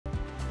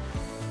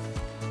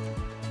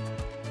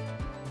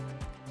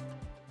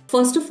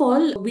First of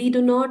all, we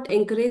do not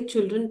encourage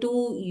children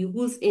to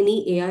use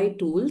any AI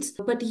tools.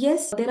 But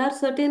yes, there are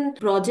certain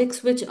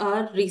projects which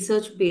are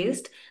research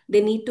based.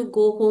 They need to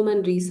go home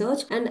and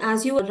research. And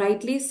as you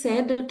rightly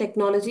said,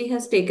 technology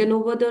has taken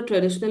over the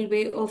traditional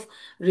way of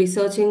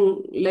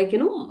researching. Like,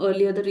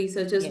 earlier the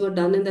researches Yes. were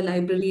done in the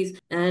libraries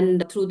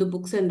and through the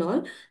books and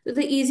all. So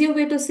the easier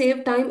way to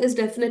save time is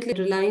definitely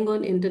relying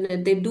on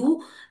internet. They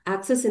do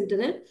access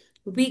internet.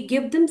 We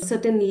give them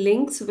certain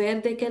links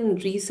where they can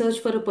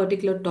research for a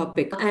particular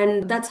topic,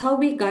 and that's how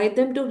we guide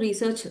them to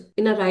research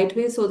in a right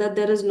way, so that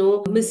there is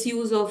no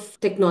misuse of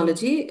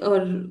technology, or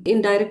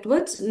in direct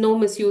words, no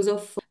misuse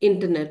of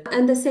internet.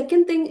 And the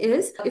second thing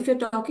is, if you're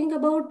talking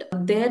about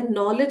their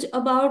knowledge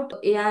about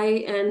AI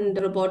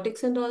and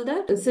robotics and all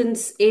that,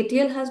 since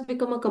ATL has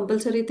become a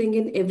compulsory thing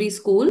in every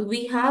school,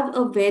 we have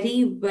a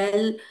very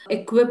well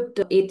equipped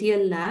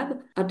ATL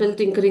lab, adult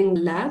tinkering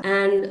lab,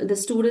 and the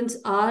students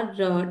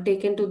are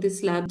taken to this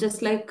lab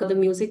just like the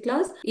music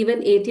class. Even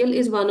ATL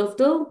is one of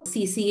the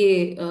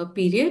CCA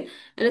period,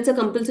 and it's a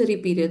compulsory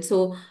period.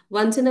 So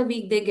once in a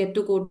week they get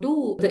to go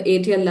to the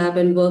ATL lab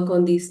and work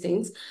on these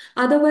things.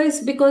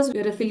 Otherwise, because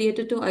we're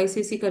affiliated to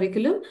ICC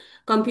curriculum,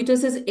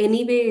 computers is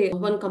anyway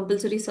one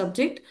compulsory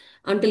subject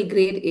until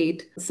grade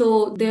 8.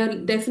 So they are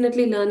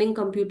definitely learning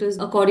computers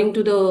according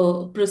to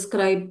the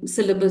prescribed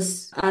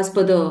syllabus as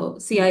per the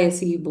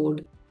CISE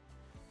board.